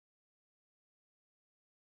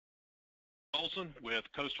Nelson with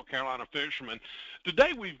Coastal Carolina Fishermen.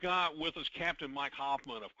 Today we've got with us Captain Mike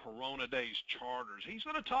Hoffman of Corona Days Charters. He's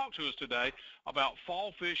going to talk to us today about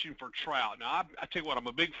fall fishing for trout. Now, I tell you what, I'm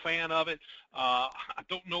a big fan of it. I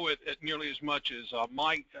don't know it nearly as much as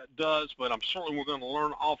Mike does, but I'm certainly we're going to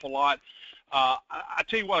learn an awful lot. I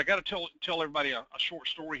tell you what, I got to tell everybody a short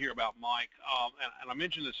story here about Mike, and I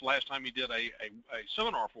mentioned this last time he did a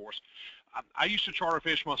seminar for us. I used to charter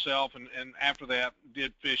fish myself, and after that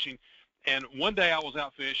did fishing. And one day I was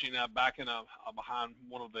out fishing back in behind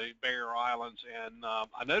one of the barrier islands, and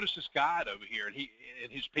I noticed this guide over here, and he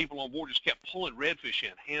and his people on board just kept pulling redfish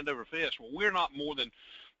in, hand over fist. Well, we're not more than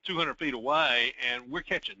 200 feet away, and we're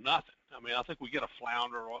catching nothing. I mean, I think we get a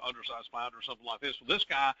flounder or undersized flounder or something like this. Well, this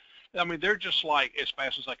guy, I mean, they're just like as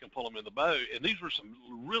fast as I can pull them in the boat. And these were some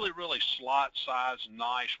really, really slot-sized,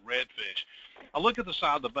 nice redfish. I look at the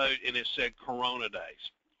side of the boat, and it said Corona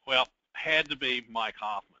Days. Well, had to be Mike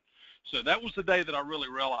Hoffman. So that was the day that I really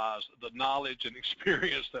realized the knowledge and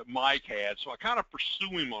experience that Mike had. So I kind of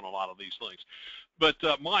pursue him on a lot of these things. But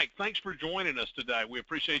Mike, thanks for joining us today. We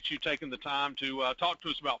appreciate you taking the time to talk to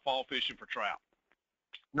us about fall fishing for trout.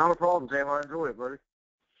 Not a problem, Sam. I enjoy it, buddy.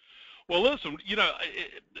 Well, listen, you know,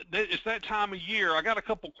 it's that time of year. I got a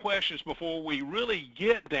couple questions before we really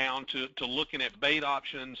get down to looking at bait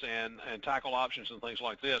options and tackle options and things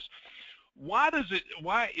like this. Why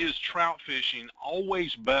is trout fishing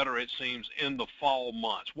always better, it seems, in the fall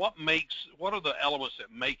months? What are the elements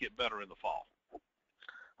that make it better in the fall?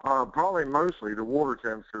 Probably mostly the water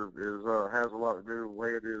temperature has a lot to do with the way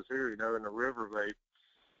it is here. You know, in the river,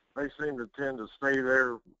 they seem to tend to stay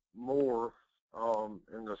there more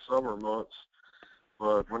in the summer months.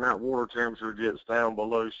 But when that water temperature gets down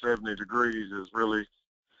below 70 degrees is really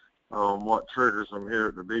what triggers them here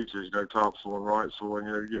at the beaches, you know, topsoil and right soil. And,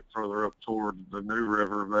 you know, you get further up toward the New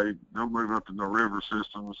River, they'll move up in the river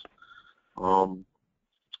systems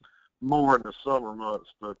more in the summer months.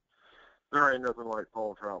 But there ain't nothing like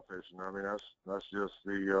fall trout fishing. I mean, that's just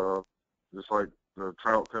just like the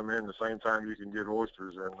trout come in the same time you can get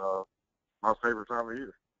oysters, and my favorite time of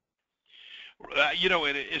year. You know,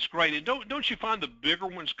 it's great. And don't you find the bigger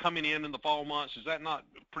ones coming in the fall months? Is that not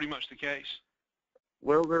pretty much the case?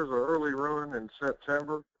 Well, there's an early run in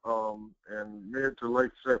September, and mid to late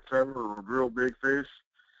September are real big fish.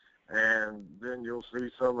 And then you'll see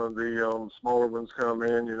some of the smaller ones come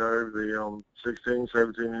in, you know, the 16,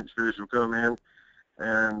 17-inch fish will come in.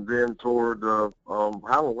 And then toward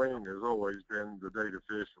Halloween has always been the day to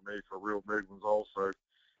fish for me for real big ones also.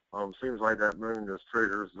 Seems like that moon just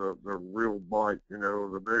triggers the real bite, you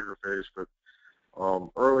know, the bigger fish. But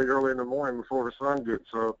early in the morning before the sun gets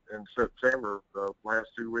up in September, the last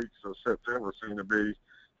 2 weeks of September seem to be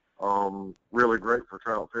really great for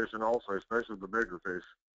trout fishing also, especially the bigger fish.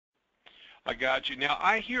 I got you. Now,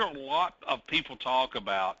 I hear a lot of people talk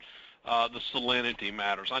about the salinity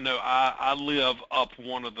matters. I know I live up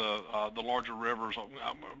one of the larger rivers,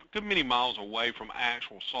 a good many miles away from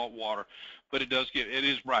actual salt water, but it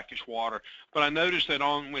is brackish water. But I noticed that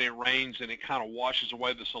when it rains and it kind of washes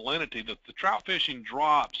away the salinity, the trout fishing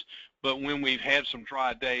drops. But when we've had some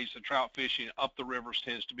dry days, the trout fishing up the rivers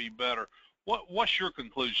tends to be better. What's your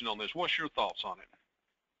conclusion on this? What's your thoughts on it?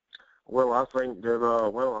 Well, I think that,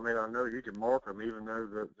 well, I mean, I know you can mark them even though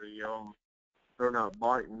that they're not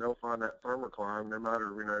biting. They'll find that thermocline no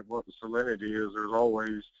matter, you know, what the salinity is. There's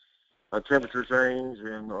always a temperature change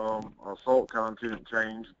and a salt content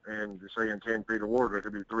change. And say in 10 feet of water, there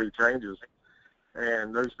could be 3 changes.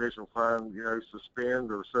 And those fish will find, you know,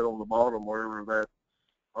 suspend or sit on the bottom wherever that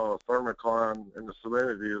thermocline and the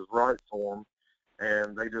salinity is right for them.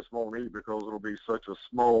 And they just won't eat because it'll be such a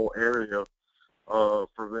small area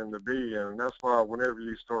for them to be in. And that's why whenever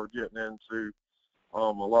you start getting into a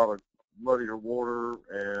lot of muddier water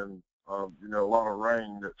and you know, a lot of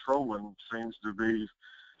rain, that trolling seems to be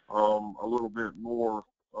a little bit more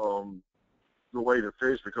the way to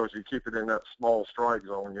fish because you keep it in that small strike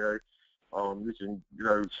zone. You know, you can, you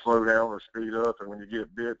know, slow down or speed up, and when you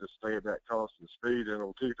get bit, to stay at that constant speed, and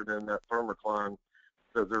it'll keep it in that thermocline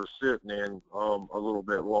that they're sitting in a little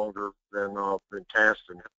bit longer than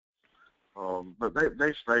casting it. But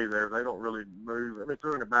they stay there. They don't really move. I mean, if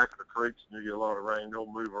they're in the back of the creeks and you get a lot of rain,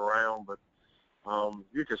 they'll move around, but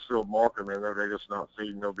you can still mark them in there. They're just not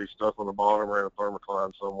feeding. They'll be stuck on the bottom or in a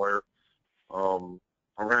thermocline somewhere.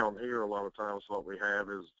 Around here, a lot of times what we have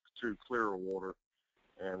is too clear of water,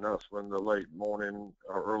 and that's when the late morning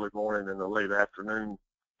or early morning and the late afternoon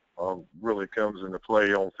really comes into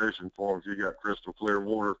play on fishing for them. If you got crystal clear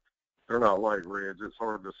water, they're not like reds. It's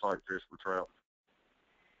hard to sight fish for trout.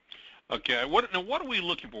 Okay. What are we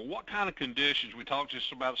looking for? What kind of conditions? We talked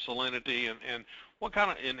just about salinity and what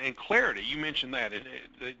kind of and clarity. You mentioned that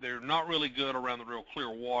they're not really good around the real clear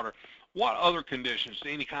water. What other conditions?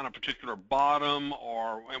 Any kind of particular bottom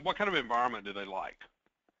or and what kind of environment do they like?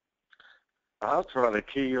 I try to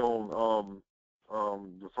key on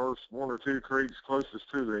the first one or two creeks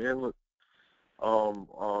closest to the inlet,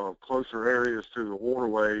 closer areas to the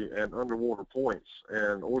waterway and underwater points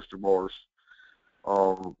and oyster bars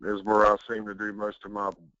is where I seem to do most of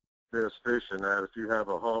my best fishing at. If you have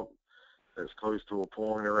a hump that's close to a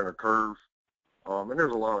point or in a curve, and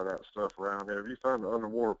there's a lot of that stuff around here. If you find an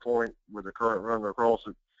underwater point with the current running across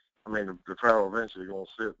it, I mean, the trout eventually going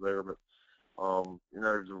to sit there, but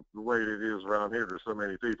the way it is around here, there's so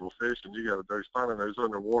many people fishing. You got to finding those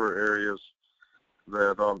underwater areas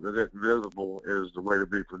that isn't visible is the way to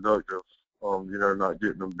be productive. Not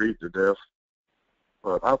getting them beat to death.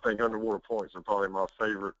 But I think underwater points are probably my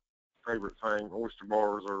favorite thing. Oyster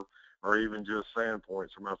bars or even just sand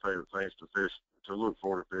points are my favorite things to look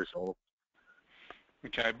for to fish on.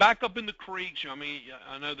 Okay, back up in the creeks. I mean,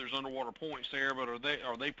 I know there's underwater points there, but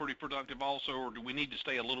are they pretty productive also, or do we need to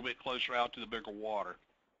stay a little bit closer out to the bigger water?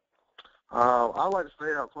 I like to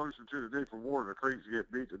stay out closer to the deeper water. The creeks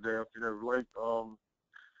get beat to death. Lake uh,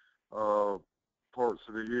 parts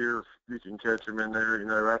of the year you can catch them in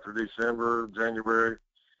there. After December, January.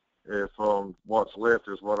 If what's left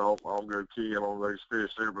is what I'll go key in on those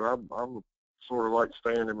fish there. But I'm sort of like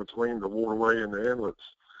staying in between the waterway and the inlets.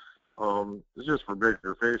 It's just for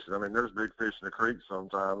bigger fishing. I mean, there's big fish in the creek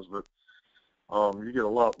sometimes, but you get a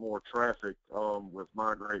lot more traffic with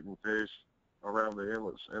migrating fish around the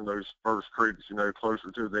inlets and those first creeks,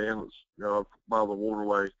 closer to the inlets, by the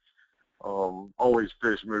waterway. Always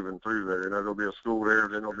fish moving through there. There'll be a school there,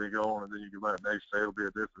 then they'll be gone, and then you go back next day, there'll be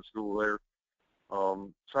a different school there.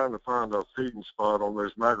 Trying to find a feeding spot on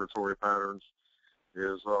those migratory patterns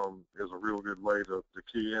is a real good way to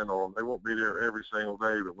key in on them. They won't be there every single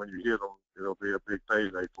day, but when you hit them, it'll be a big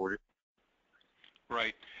payday for you.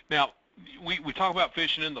 Right. Now, we talk about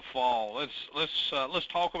fishing in the fall. Let's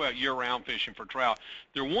talk about year-round fishing for trout.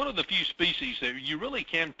 They're one of the few species that you really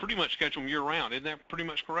can pretty much catch them year-round. Isn't that pretty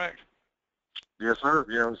much correct? Yes, sir.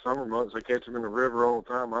 In the summer months, they catch them in the river all the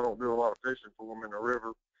time. I don't do a lot of fishing for them in the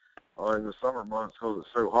river in the summer months because it's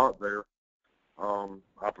so hot there.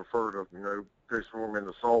 I prefer to, fish for them in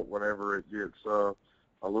the salt whenever it gets a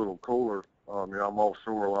little cooler. I'm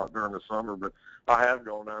offshore a lot during the summer, but I have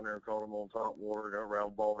gone down there and caught them on top water,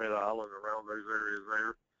 around Ballhead Island, around those areas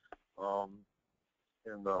there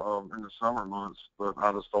in the summer months. But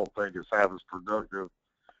I just don't think it's half as productive.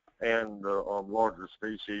 And the larger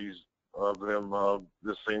species of them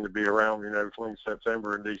just seem to be around, between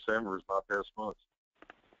September and December is my best months.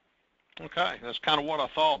 Okay, that's kind of what I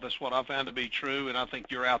thought. That's what I found to be true, and I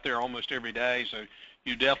think you're out there almost every day, so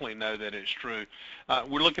you definitely know that it's true.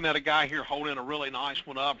 We're looking at a guy here holding a really nice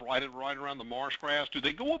one up right around the marsh grass. Do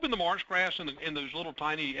they go up in the marsh grass in those little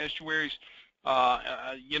tiny estuaries? Are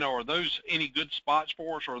those any good spots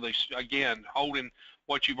for us, or are they, again, holding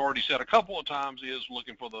what you've already said a couple of times is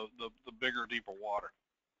looking for the bigger, deeper water?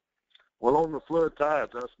 Well, on the flood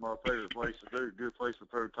tides, that's my favorite place to do. Good place to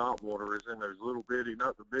throw top water is in those little bitty,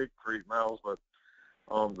 not the big creek mouths, but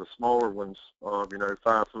the smaller ones, 5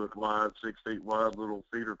 foot wide, 6 feet wide little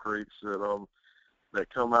feeder creeks that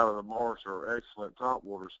come out of the marsh are excellent top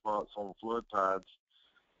water spots on flood tides.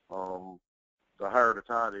 The higher the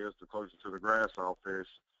tide is, the closer to the grass I'll fish.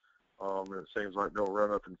 And it seems like they'll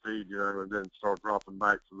run up and feed, and then start dropping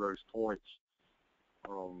back to those points.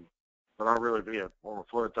 But I really be on a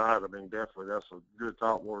flood tide. I mean, definitely that's a good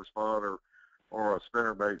top water spot or a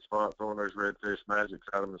spinnerbait spot, throwing those redfish magics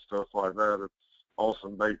at them and stuff like that. It's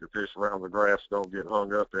awesome bait to fish around the grass. Don't get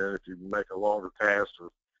hung up in if you make a longer cast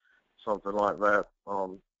or something like that.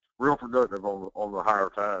 Real productive on the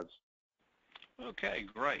higher tides. Okay,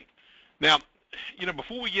 great. Now,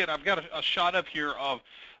 before I've got a shot up here of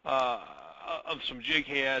some jig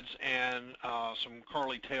heads and some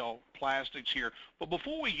curly tail plastics here. But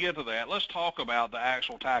before we get to that, let's talk about the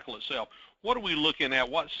actual tackle itself. What are we looking at?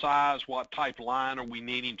 What size, what type line are we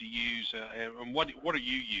needing to use, and what are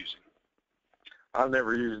you using? I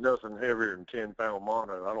never use nothing heavier than 10-pound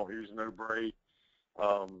mono. I don't use no braid.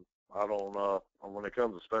 I don't, when it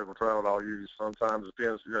comes to speckled trout, I'll use, sometimes it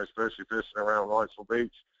depends, especially fishing around Wrightsville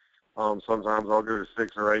Beach. Sometimes I'll go to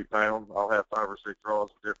 6 or 8 pound. I'll have 5 or 6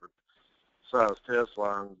 rods of different size test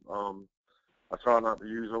lines. I try not to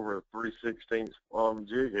use over a 3/16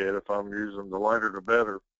 jig head. If I'm using, the lighter the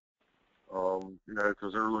better.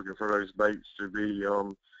 Because they're looking for those baits to be,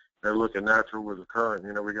 they're looking natural with the current.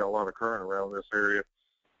 We got a lot of current around this area.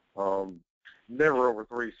 never over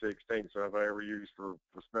 3/16 I've ever used for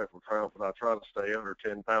speckled trout, but I try to stay under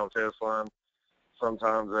 10-pound test line.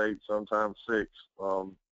 Sometimes 8, sometimes 6.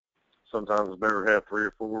 Sometimes it's better to have 3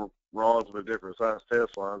 or 4 rods with different size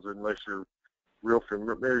test lines unless you're real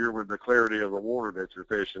familiar with the clarity of the water that you're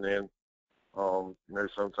fishing in.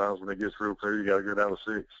 Sometimes when it gets real clear, you got to go down to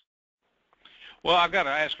 6. Well, I've got to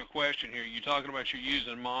ask a question here. You're talking about you're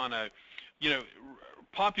using mono.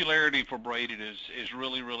 Popularity for braided is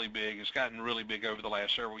really, really big. It's gotten really big over the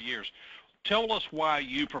last several years. Tell us why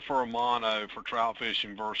you prefer mono for trout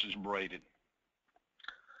fishing versus braided.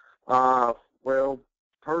 Well,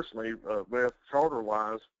 personally, with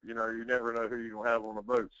charter-wise, you never know who you're going to have on the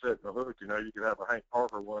boat setting the hook. You could have a Hank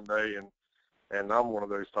Parker one day, and I'm one of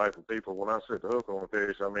those type of people. When I set the hook on a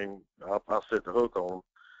fish, I set the hook on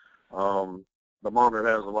them. The mono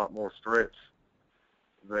has a lot more stretch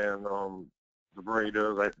than the braid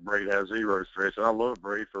does. That braid has 0 stretch, and I love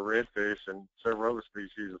braid for redfish and several other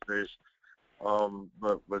species of fish.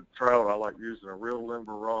 But with trout, I like using a real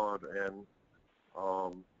limber rod and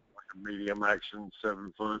like a medium action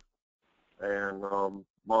 7 foot, and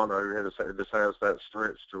mono it just has that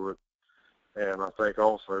stretch to it. And I think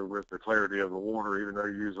also with the clarity of the water, even though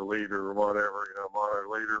you use a leader or whatever, mono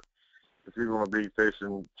leader, if you're going to be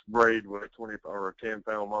fishing braid with a 20 or a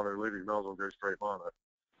 10-pound mono leader, you might as well go straight mono.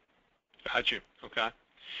 Got you. Okay.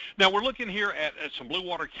 Now we're looking here at some blue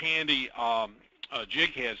water candy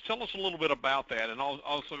jig heads. Tell us a little bit about that, and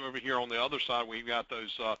also over here on the other side we've got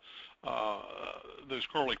those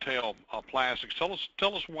curly tail plastics.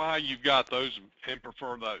 Tell us why you've got those and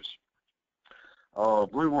prefer those.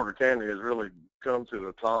 Blue water candy has really come to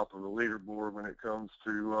the top of the leaderboard when it comes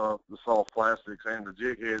to the soft plastics, and the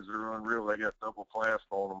jig heads are unreal. They got double clasp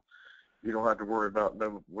on them. You don't have to worry about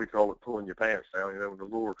them. We call it pulling your pants down. When the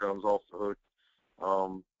lure comes off the hook,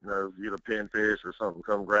 if you get a pinfish or something,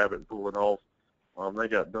 come grab it and pull it off. They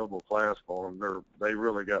got double clasp on them. They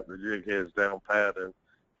really got the jig heads down pat, and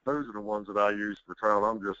those are the ones that I use for trout.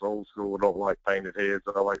 I'm just old school. I don't like painted heads.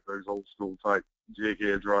 I like those old school type jig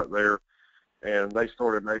heads right there. And they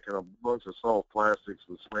started making a bunch of soft plastics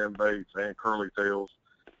with swim baits and curly tails.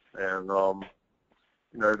 And,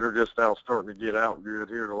 they're just now starting to get out good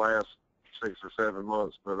here the last 6 or 7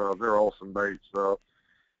 months, but they're awesome baits. That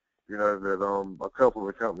a couple of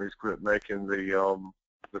the companies quit making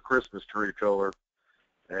the Christmas tree color,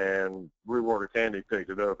 and Blue Water Candy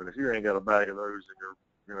picked it up. And if you ain't got a bag of those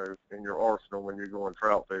in your arsenal when you're going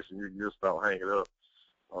trout fishing, you can just about hang it up.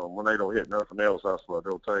 When they don't hit nothing else, that's what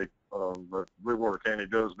they'll take. But Blue Water Candy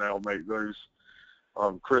does now make those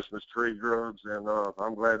Christmas tree grubs, and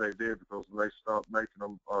I'm glad they did, because when they stopped making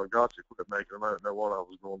them, Gotcha quit making them. I didn't know what I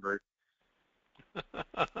was going to do.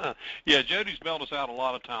 Yeah, Jody's bailed us out a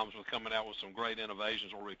lot of times with coming out with some great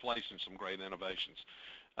innovations or replacing some great innovations.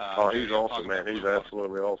 He's awesome, man. He's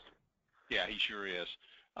absolutely awesome. Yeah, he sure is.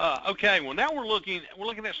 Okay, well now we're looking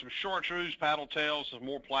at some chartreuse paddle tails, some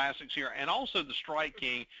more plastics here, and also the Strike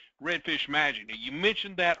King Redfish Magic. Now you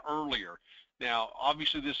mentioned that earlier. Now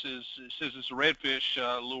obviously it says it's a redfish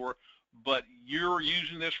lure, but you're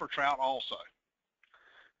using this for trout also.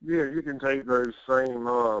 Yeah, you can take those same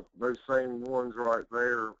ones right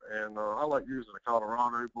there, and I like using a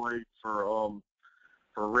Colorado blade for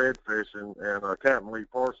redfish, and Captain Lee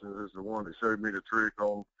Parsons is the one that showed me the trick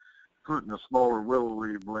on putting the smaller willow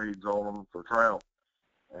leaf blades on them for trout.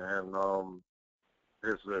 And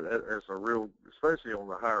it's a real, especially on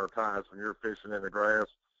the higher tides when you're fishing in the grass.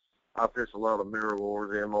 I fish a lot of mirror lures,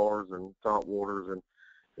 MRs, and top waters, and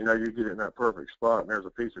you get in that perfect spot, and there's a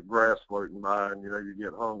piece of grass floating by, and you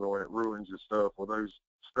get hung on it, ruins your stuff. With those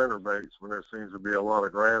spinner baits, when there seems to be a lot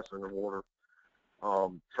of grass in the water,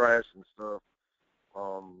 trash and stuff,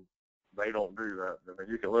 they don't do that. I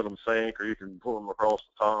mean, you can let them sink, or you can pull them across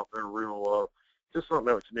the top. They're real, just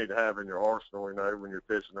something else you need to have in your arsenal, when you're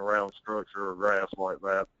fishing around structure or grass like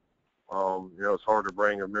that. It's hard to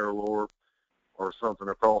bring a mirror lure or something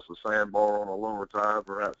across the sandbar on a lower tide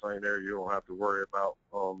for that thing there. You don't have to worry about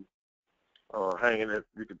hanging it.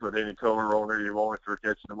 You can put any color on there you want if you're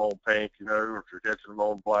catching them on pink, or if you're catching them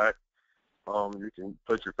on black. You can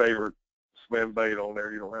put your favorite swim bait on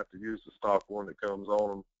there. You don't have to use the stock one that comes on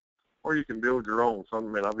them. Or you can build your own.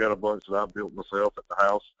 I've got a bunch that I've built myself at the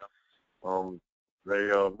house.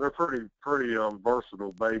 They're pretty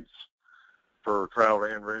versatile baits for trout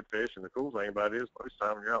and redfish. And the cool thing about it is, most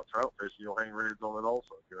time when you're out trout fishing, you'll hang reds on it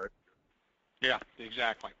also. Yeah,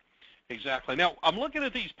 exactly. Now I'm looking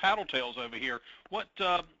at these paddle tails over here. What?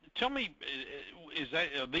 Tell me,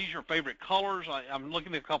 are these your favorite colors? I'm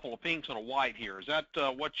looking at a couple of pinks and a white here. Is that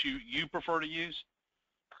what you prefer to use?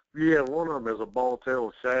 Yeah, one of them is a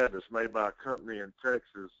ball-tailed shad that's made by a company in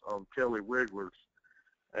Texas, Kelly Wigglers,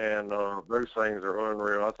 and those things are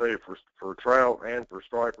unreal. I tell you, for trout and for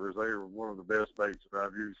stripers, they are one of the best baits that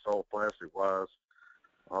I've used soft plastic-wise.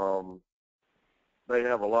 Um, they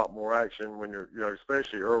have a lot more action when you're,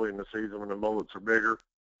 especially early in the season when the mullets are bigger.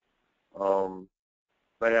 Um,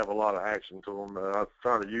 they have a lot of action to them. And I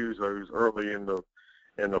try to use those early in the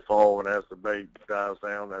fall, and as the bait dies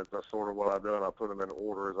down, that's sort of what I've done. I put them in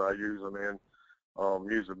order as I use them in.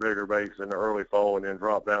 Use the bigger baits in the early fall, and then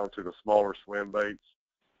drop down to the smaller swim baits,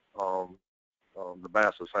 um, the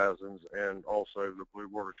bass assassins, and also the blue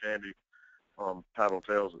water candy paddle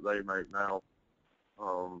tails that they make now.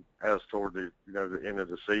 As toward the end of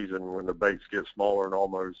the season when the baits get smaller and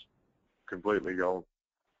almost completely gone.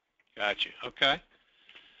 Gotcha. Okay.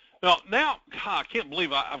 Now, I can't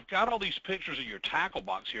believe I've got all these pictures of your tackle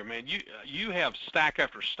box here, man. You have stack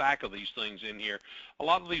after stack of these things in here. A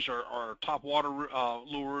lot of these are top water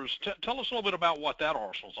lures. Tell us a little bit about what that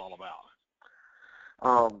arsenal's all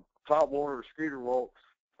about. Top water skeeter walks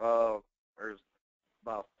is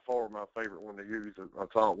by far my favorite one to use on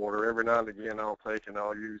top water. Every now and again I'll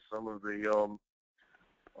use some of the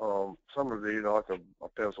like a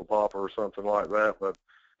pencil popper or something like that, but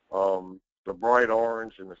the bright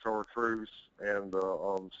orange and the chartreuse and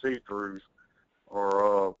the see-throughs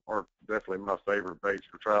are definitely my favorite baits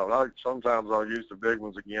for trout. Sometimes I'll use the big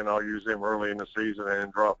ones again. I'll use them early in the season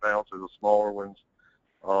and drop down to the smaller ones,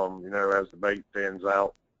 as the bait thins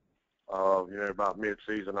out. About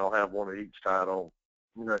mid-season I'll have one of each tied on,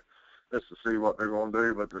 just to see what they're going to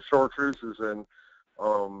do. But the chartreuses and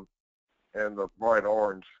the bright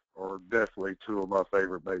orange are definitely two of my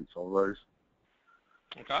favorite baits on those.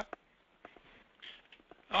 Okay.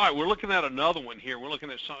 All right, we're looking at another one here. We're looking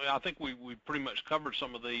at some. I think we pretty much covered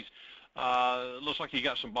some of these. It looks like you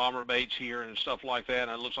got some bomber baits here and stuff like that,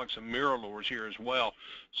 and it looks like some mirror lures here as well.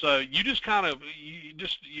 So you just kind of you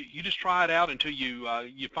just try it out until you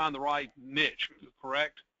find the right niche,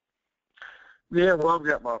 correct? Yeah, well, I've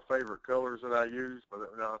got my favorite colors that I use, but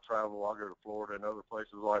when I travel, I go to Florida and other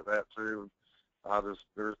places like that too.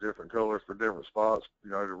 There's different colors for different spots.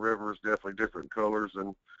 The river's definitely different colors,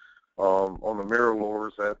 and on the mirror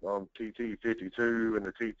lures, that TT52 and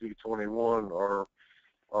the TT21 are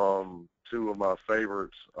two of my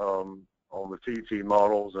favorites on the TT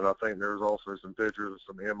models, and I think there's also some pictures of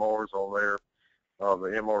some MRs on there.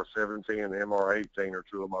 The MR17 and the MR18 are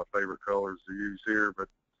two of my favorite colors to use here. But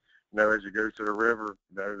as you go to the river,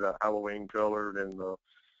 the Halloween colored and the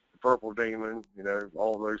purple demon,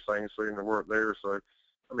 all of those things seem to work there. So,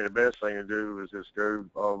 the best thing to do is just go,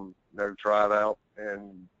 try it out,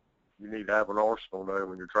 and you need to have an arsenal,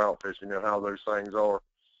 when you're trout fishing, how those things are.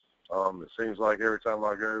 It seems like every time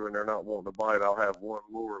I go and they're not wanting to bite, I'll have one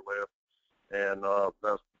lure left, and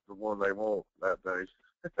that's the one they want that day.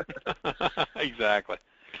 Exactly.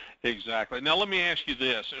 Exactly. Now, let me ask you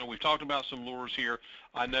this. We've talked about some lures here.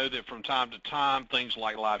 I know that from time to time, things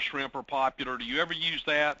like live shrimp are popular. Do you ever use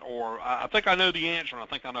that? Or I think I know the answer, and I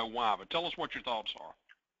think I know why, but tell us what your thoughts are.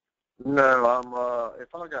 No,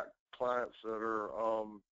 if I got clients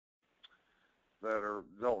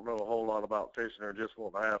don't know a whole lot about fishing or just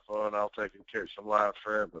want to have fun, I'll take and catch some live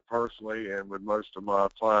shrimp. But personally, and with most of my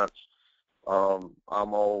clients, I'm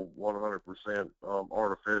all 100%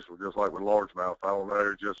 artificial, just like with largemouth. I don't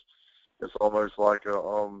know, it's almost like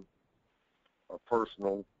a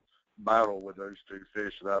personal battle with those two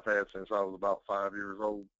fish that I've had since I was about 5 years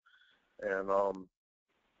old. And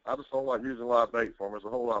I just don't like using live bait for them. It's a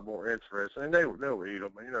whole lot more interesting, and they'll eat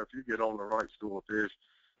them. If you get on the right school of fish,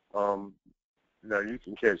 you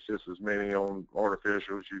can catch just as many on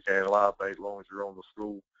artificial as you can live bait as long as you're on the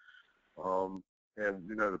school. And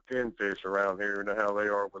the pinfish around here, how they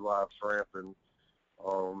are with live shrimp, and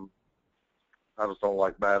I just don't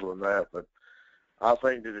like battling that. But I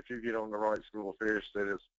think that if you get on the right school of fish,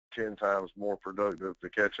 that it's 10 times more productive to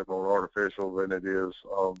catch them on artificial than it is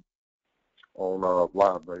on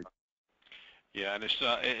live bait. Yeah, and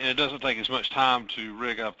it doesn't take as much time to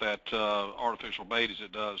rig up that artificial bait as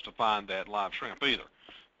it does to find that live shrimp either.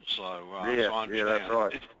 So I understand. Yeah, that's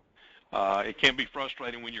right. It can be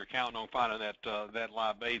frustrating when you're counting on finding that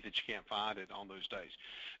live bait that you can't find it on those days.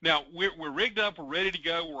 Now we're rigged up, we're ready to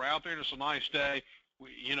go, we're out there, and it's a nice day.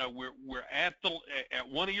 We're at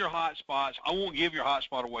one of your hot spots. I won't give your hot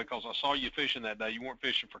spot away because I saw you fishing that day. You weren't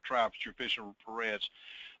fishing for trout, but you're fishing for reds.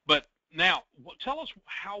 But now, tell us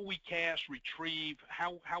how we cast, retrieve,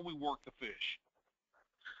 how we work the fish.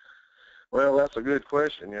 Well, that's a good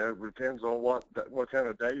question. It depends on what kind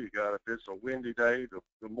of day you got. If it's a windy day,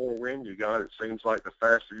 the more wind you got, it seems like the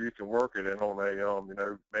faster you can work it. And on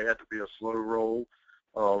a, may have to be a slow roll,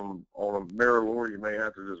 On a mirror lure, you may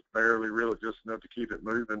have to just barely reel it just enough to keep it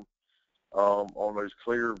moving. On those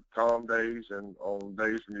clear, calm days, and on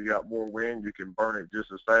days when you got more wind, you can burn it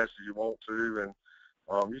just as fast as you want to.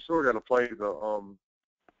 And you sort of got to play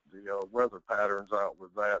the weather patterns out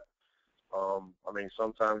with that. I mean,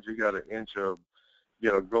 sometimes you got an inch of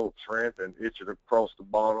gulp shrimp and itch it across the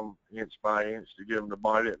bottom inch by inch to get them to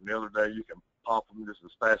bite it. And the other day you can pop them just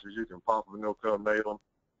as fast as you can pop them and they'll come nail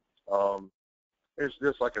them. It's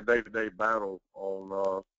just like a day-to-day battle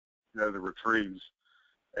on, the retrieves.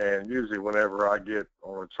 And usually whenever I get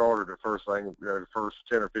on a charter, the first thing, the first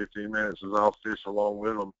 10 or 15 minutes is I'll fish along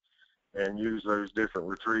with them and use those different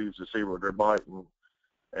retrieves to see what they're biting.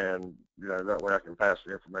 And, that way I can pass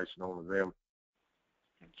the information on to them.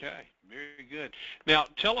 Okay, very good. Now,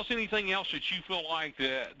 tell us anything else that you feel like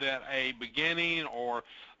that a beginning or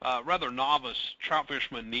rather novice trout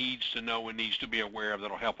fisherman needs to know and needs to be aware of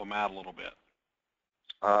that'll help them out a little bit.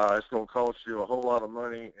 It's going to cost you a whole lot of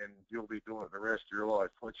money, and you'll be doing it the rest of your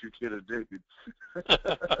life once you get addicted.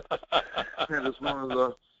 And it's one of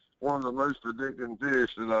the most addicting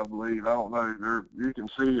fish that I believe. I don't know. You can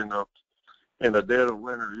see in the dead of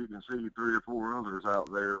winter, you can see 3 or 4 others out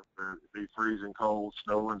there that be freezing cold,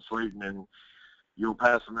 snowing, sleeting, and you'll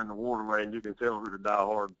pass them in the waterway, and you can tell who the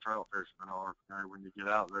diehard trout fishermen are when you get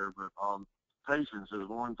out there. But patience is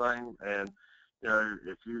one thing, and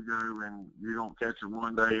if you go and you don't catch them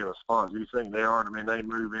one day in a spot you think they are, I mean, they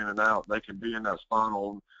move in and out. They can be in that spot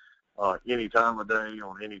on any time of day,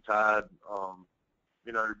 on any tide.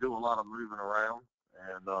 Do a lot of moving around,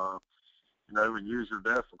 and use your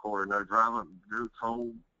depth recorder. Drive up, do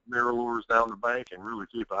cold mirror lures down the bank, and really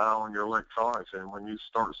keep an eye on your electronics. And when you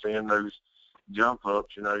start seeing those jump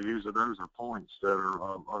ups, usually those are points that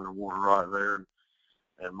are underwater right there.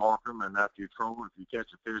 And mark them, and after you troll, if you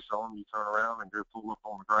catch a fish on them, you turn around and go pull up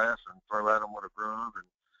on the grass and throw at them with a grub and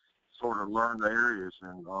sort of learn the areas.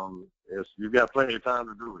 And you've got plenty of time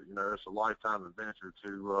to do it. It's a lifetime adventure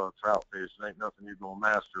to trout fish. It ain't nothing you're going to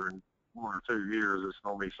master in 1 or 2 years. It's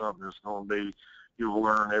going to be something that's going to be you'll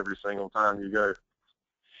learn every single time you go.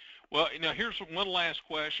 Well, now here's one last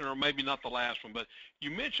question, or maybe not the last one, but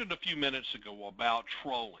you mentioned a few minutes ago about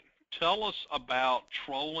trolling. Tell us about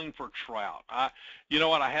trolling for trout. You know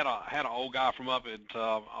what? I had an old guy from up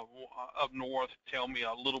north tell me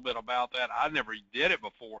a little bit about that. I never did it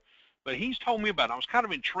before, but he's told me about it. I was kind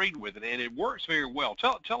of intrigued with it, and it works very well.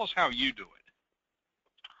 Tell us how you do it.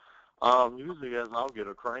 Usually, as I'll get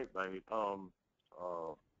a crankbait,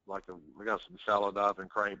 we got some shallow diving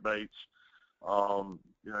crankbaits.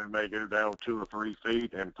 You may go down 2 or 3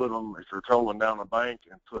 feet and put them, if you're trolling down the bank,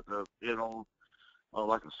 and put it on.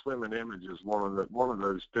 Like a swimming image is one of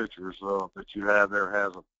those pictures that you have there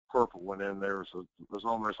has a purple one in there. So it's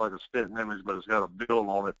almost like a spitting image, but it's got a bill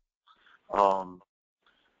on it.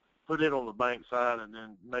 Put it on the bank side and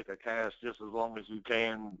then make a cast just as long as you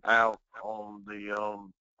can out on the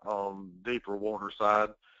deeper water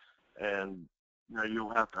side. And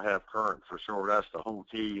you'll have to have current for sure. That's the whole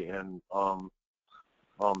key. And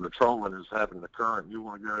the trolling is having the current. You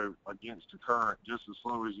want to go against the current just as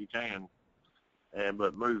slow as you can.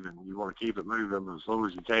 But moving, you want to keep it moving as slow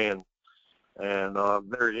as you can. And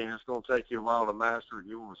there again, it's going to take you a while to master it.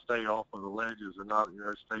 You want to stay off of the ledges and not,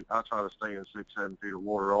 I try to stay in 6, 7 feet of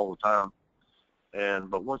water all the time.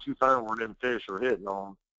 But once you find where them fish are hitting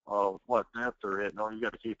on, what depth they're hitting on, you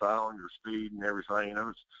got to keep an eye on your speed and everything.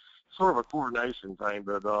 It's sort of a coordination thing.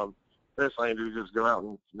 But best thing to do is just go out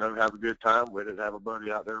and have a good time with it. Have a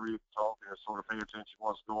buddy out there where you can talk and sort of pay attention to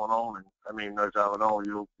what's going on. And I mean, no time at all,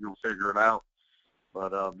 you'll figure it out.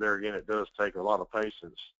 But there again, it does take a lot of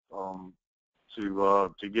patience to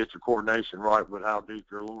get your coordination right with how deep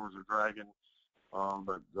your lures are dragging.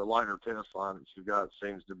 But the lighter test line that you got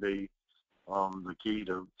seems to be the key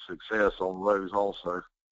to success on those also.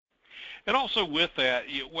 And also with that,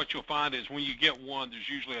 what you'll find is when you get one, there's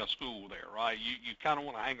usually a school there, right? You kind of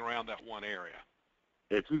want to hang around that one area.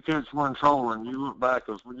 If you catch one trolling, you look back,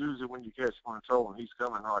 because usually when you catch one trolling, he's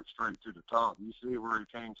coming like straight to the top. You see where he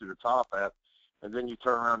came to the top at. And then you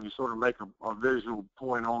turn around and you sort of make a visual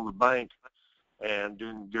point on the bank and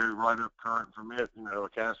then go right up current from it, a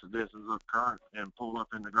cast a distance up current and pull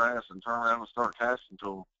up in the grass and turn around and start casting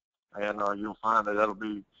to them. And you'll find that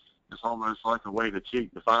it's almost like a way to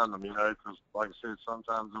cheat to find them, because like I said,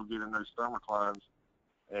 sometimes they'll get in those thermoclines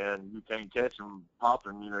and you can't catch them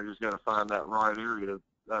popping. You just got to find that right area,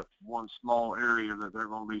 that one small area that they're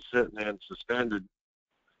going to be sitting in suspended.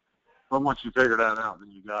 But once you figure that out, then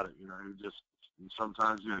you got it,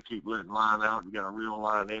 sometimes you got to keep letting line out. You got to reel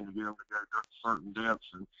line in to get them to go to certain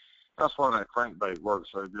depths. And that's why that crankbait works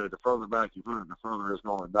so good. The further back you put it, the further it's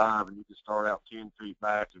going to dive, and you can start out 10 feet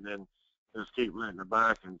back and then just keep letting it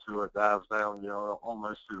back until it dives down,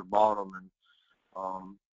 almost to the bottom.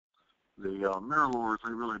 And the mirror lures,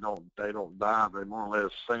 they don't dive. They more or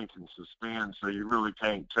less sink and suspend, so you really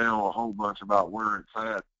can't tell a whole bunch about where it's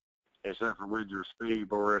at, except for with your speed.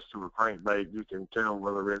 Whereas to a crankbait, you can tell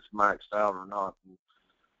whether it's maxed out or not,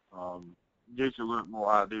 and gives you a little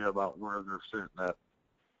more idea about where they're sitting at.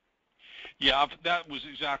 Yeah, that was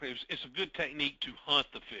exactly. It's a good technique to hunt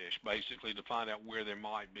the fish, basically, to find out where they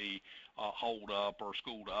might be holed up or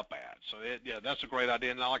schooled up at. So, yeah, that's a great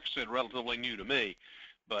idea. And like I said, relatively new to me,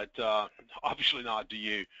 but obviously not to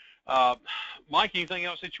you. Mike, anything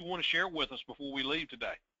else that you want to share with us before we leave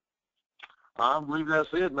today? I believe that's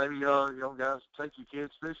it. Maybe, guys, take your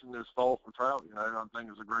kids fishing this fall for trout. I think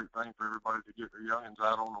it's a great thing for everybody to get their youngins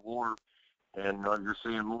out on the water, and you're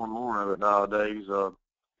seeing more and more of it nowadays.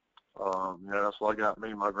 That's what got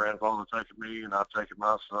me. My grandfather taking me, and I've taken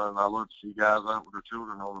my son. I love to see guys out with their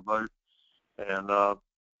children on the boat, and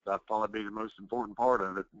that'd probably be the most important part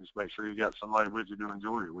of it. Just make sure you got somebody with you to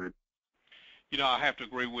enjoy it with. I have to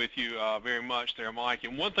agree with you very much there, Mike.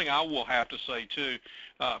 And one thing I will have to say, too,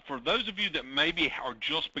 for those of you that maybe are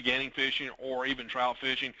just beginning fishing or even trout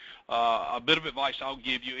fishing, a bit of advice I'll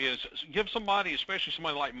give you is give somebody, especially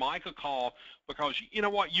somebody like Mike, a call, because you know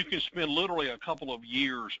what? You can spend literally a couple of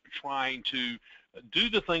years trying to do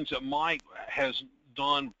the things that Mike has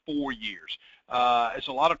done for years. It's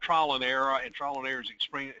a lot of trial and error, and trial and error is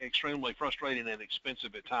extremely frustrating and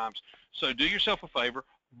expensive at times. So do yourself a favor.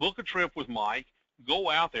 Book a trip with Mike, go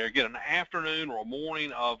out there, get an afternoon or a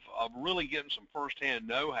morning of really getting some firsthand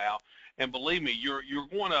know-how, and believe me,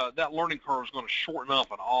 that learning curve is going to shorten up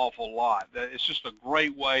an awful lot. It's just a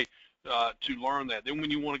great way to learn that. Then when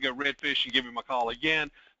you want to go red fishing, give him a call again,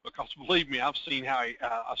 because believe me, I've seen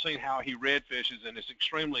how he red fishes, and it's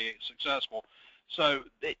extremely successful. So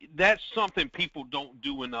that's something people don't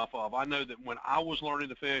do enough of. I know that when I was learning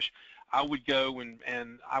to fish, I would go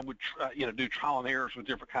and I would do trial and errors with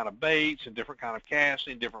different kind of baits and different kind of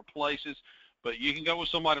casting, different places. But you can go with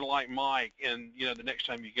somebody like Mike, and the next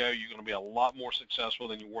time you go, you're going to be a lot more successful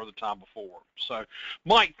than you were the time before. So,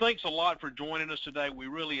 Mike, thanks a lot for joining us today. We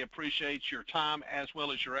really appreciate your time as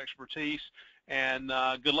well as your expertise, and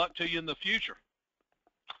good luck to you in the future.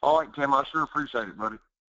 All right, Tim, I sure appreciate it, buddy.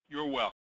 You're welcome.